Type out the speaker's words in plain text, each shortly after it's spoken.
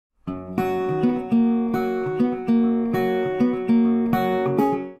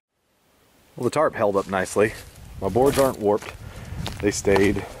tarp held up nicely. My boards aren't warped. They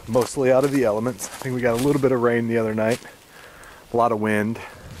stayed mostly out of the elements. I think we got a little bit of rain the other night, a lot of wind,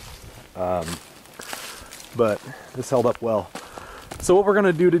 but this held up well. So what we're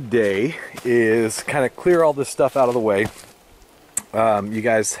gonna do today is kind of clear all this stuff out of the way. You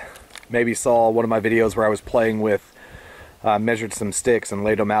guys maybe saw one of my videos where I was playing with, measured some sticks and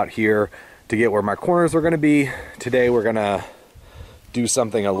laid them out here to get where my corners are gonna be. Today we're gonna do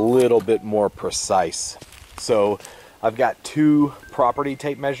something a little bit more precise. So I've got two property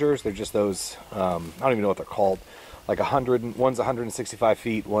tape measures. They're just those, I don't even know what they're called. Like 100, one's 165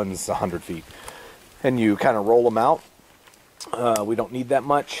 feet, one's 100 feet. And you kind of roll them out. We don't need that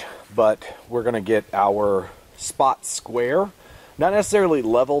much, but we're gonna get our spot square. Not necessarily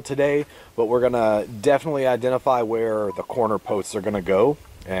level today, but we're gonna definitely identify where the corner posts are gonna go,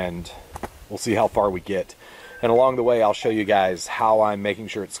 and we'll see how far we get. And along the way, I'll show you guys how I'm making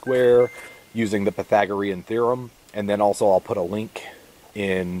sure it's square using the Pythagorean theorem. And then also I'll put a link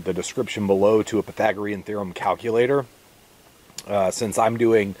in the description below to a Pythagorean theorem calculator. Since I'm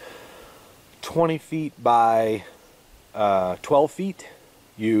doing 20 feet by 12 feet,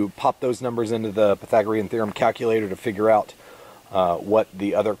 you pop those numbers into the Pythagorean theorem calculator to figure out what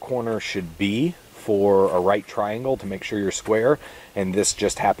the other corner should be for a right triangle to make sure you're square. And this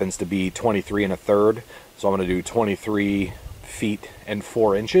just happens to be 23 1/3. So I'm going to do 23 feet and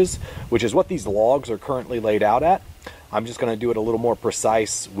 4 inches, which is what these logs are currently laid out at. I'm just going to do it a little more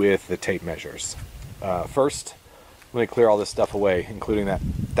precise with the tape measures. First, let me clear all this stuff away, including that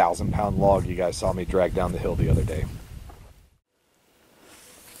 1,000-pound log you guys saw me drag down the hill the other day.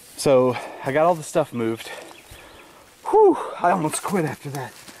 So I got all the stuff moved. Whew, I almost quit after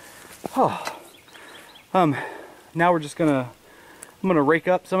that. Oh. Now we're just I'm gonna rake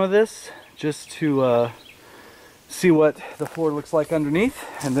up some of this just to see what the floor looks like underneath,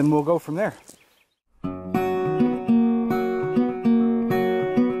 and then we'll go from there.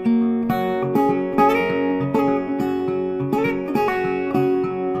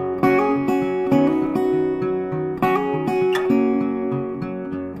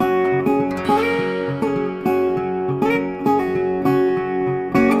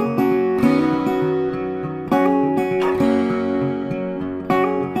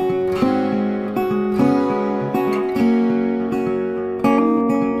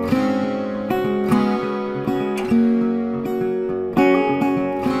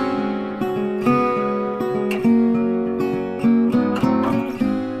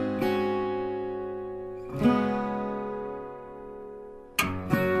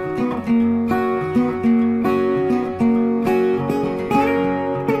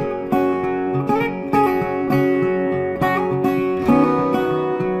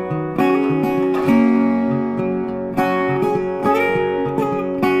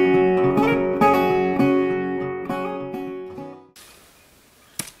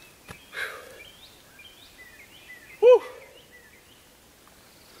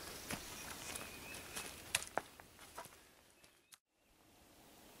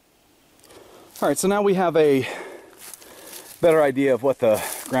 All right, so now we have a better idea of what the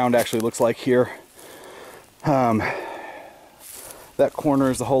ground actually looks like here. That corner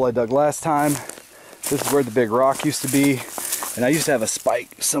is the hole I dug last time. This is where the big rock used to be. And I used to have a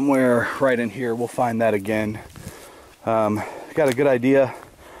spike somewhere right in here. We'll find that again. Got a good idea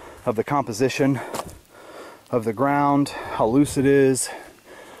of the composition of the ground, how loose it is,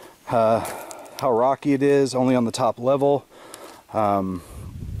 how rocky it is, only on the top level.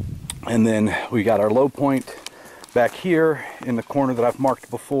 And then we got our low point back here in the corner that I've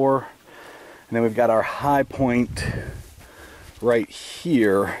marked before. And then we've got our high point right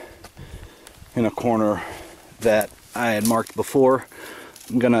here in a corner that I had marked before.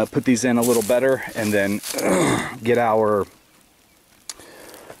 I'm gonna put these in a little better and then get our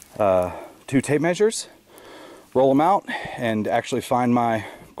two tape measures, roll them out, and actually find my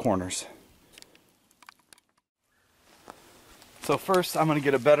corners. So first I'm gonna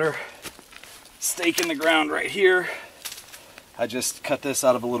get a better stake in the ground right here. I just cut this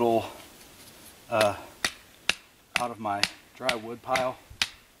out of a little, out of my dry wood pile.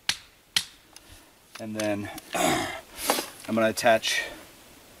 And then I'm gonna attach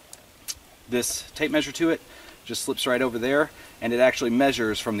this tape measure to it. Just slips right over there, and it actually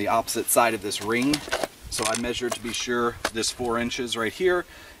measures from the opposite side of this ring. So I measured to be sure this 4 inches right here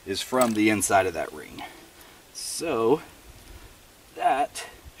is from the inside of that ring. So that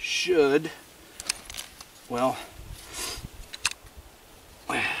should, well,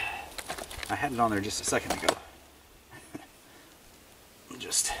 I had it on there just a second ago.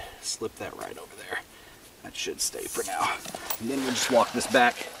 Just slip that right over there. That should stay for now. And then we'll just walk this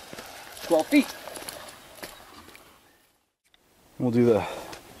back 12 feet. We'll do the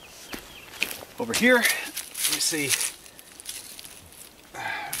over here. Let me see.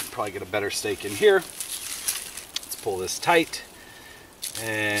 Probably get a better stake in here. Let's pull this tight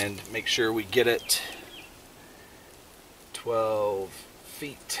and make sure we get it 12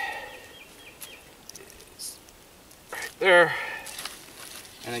 feet. Is right there.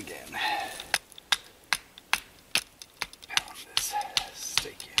 And again, pound this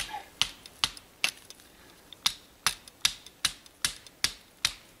stake in.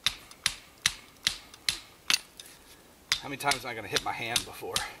 How many times am I going to hit my hand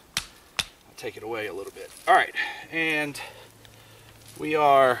before I take it away a little bit? All right, and we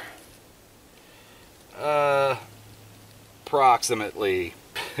are approximately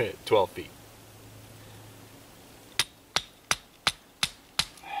 12 feet.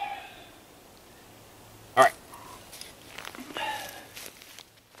 All right.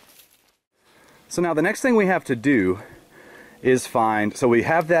 So now the next thing we have to do is find, so we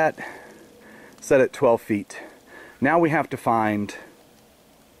have that set at 12 feet. Now we have to find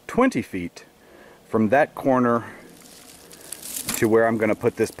 20 feet from that corner to where I'm going to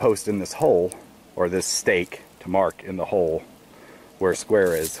put this post in this hole, or this stake to mark in the hole where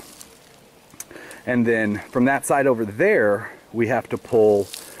square is. And then from that side over there, we have to pull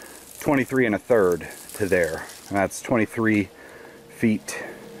 23 1/3 to there. And that's 23 feet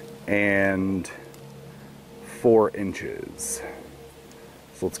and 4 inches.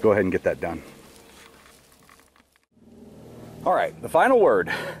 So let's go ahead and get that done. All right, the final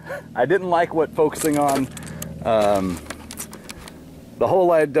word. I didn't like what focusing on the hole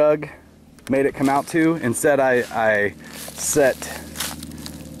I had dug made it come out to. Instead, I set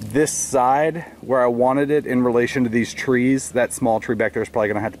this side where I wanted it in relation to these trees. That small tree back there is probably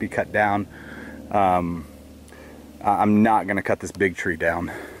gonna have to be cut down. I'm not gonna cut this big tree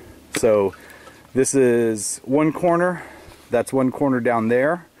down. So this is one corner, that's one corner down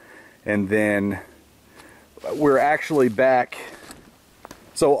there, and then we're actually back.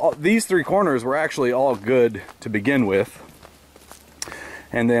 So these 3 corners were actually all good to begin with.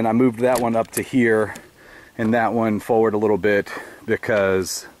 And then I moved that one up to here and that one forward a little bit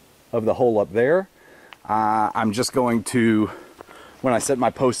because of the hole up there. I'm just going to, when I set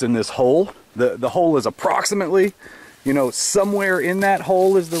my post in this hole, the hole is approximately, you know, somewhere in that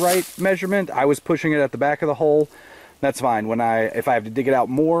hole is the right measurement. I was pushing it at the back of the hole. That's fine. If I have to dig it out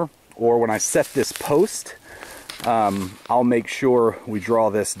more, or when I set this post, I'll make sure we draw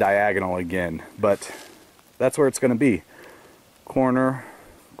this diagonal again, but that's where it's going to be. Corner,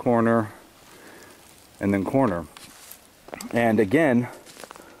 corner, and then corner. And again,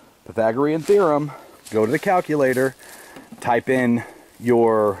 Pythagorean theorem, go to the calculator, type in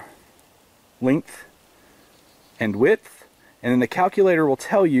your length and width, and then the calculator will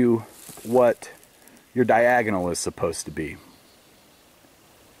tell you what your diagonal is supposed to be.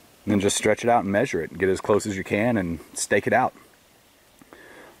 And then just stretch it out and measure it and get as close as you can and stake it out.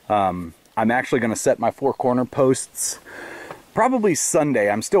 I'm actually going to set my 4 corner posts probably Sunday.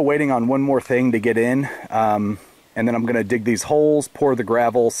 I'm still waiting on one more thing to get in, and then I'm going to dig these holes, pour the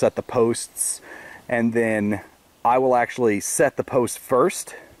gravel, set the posts, and then I will actually set the post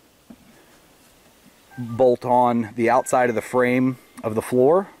first, bolt on the outside of the frame of the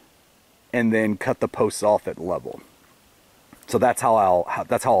floor, and then cut the posts off at level. So that's how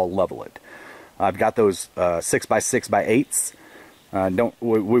I'll level it. I've got those 6x6 by 8s.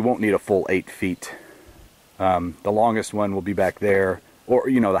 We won't need a full 8 feet. The longest one will be back there, or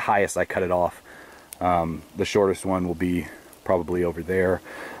you know, the highest I cut it off. The shortest one will be probably over there.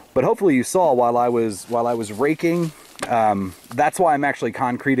 But hopefully you saw while I was raking. That's why I'm actually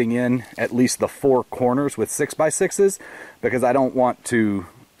concreting in at least the 4 corners with 6x6s, because I don't want to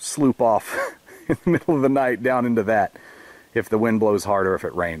sloop off in the middle of the night down into that if the wind blows hard or if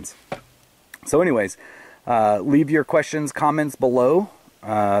it rains. So anyways, leave your questions, comments below.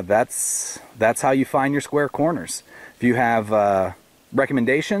 That's how you find your square corners. If you have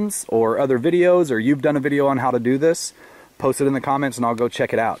recommendations or other videos, or you've done a video on how to do this, post it in the comments and I'll go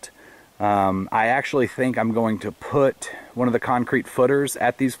check it out. I actually think I'm going to put one of the concrete footers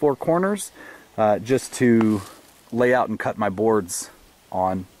at these 4 corners just to lay out and cut my boards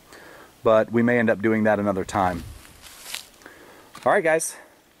on, but we may end up doing that another time. Alright guys,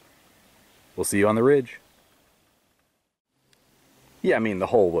 we'll see you on the ridge. Yeah, I mean the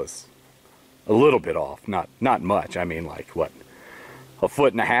hole was a little bit off, not much. I mean like what,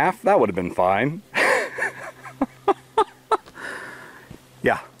 1.5 feet? That would have been fine.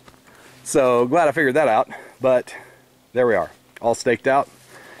 Yeah, so glad I figured that out, but there we are, all staked out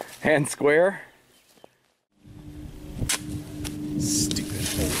and square. Stupid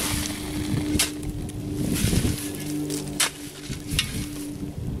hole.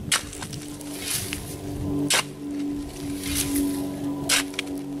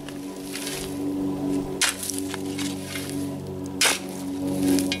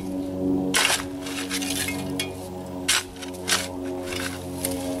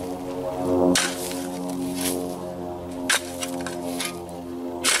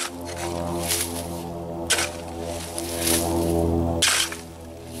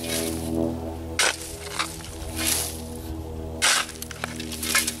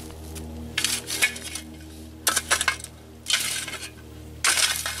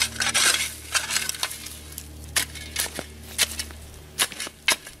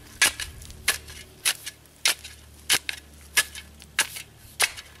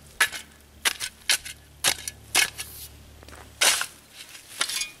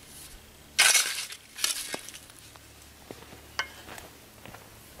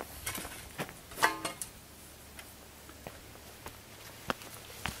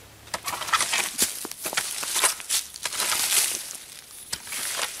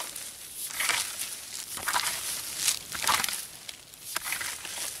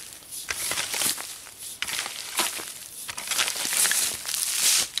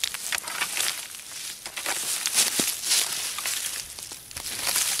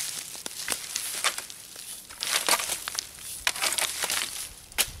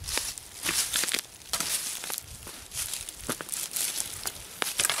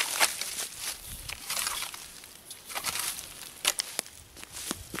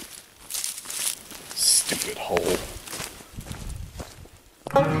 good hole.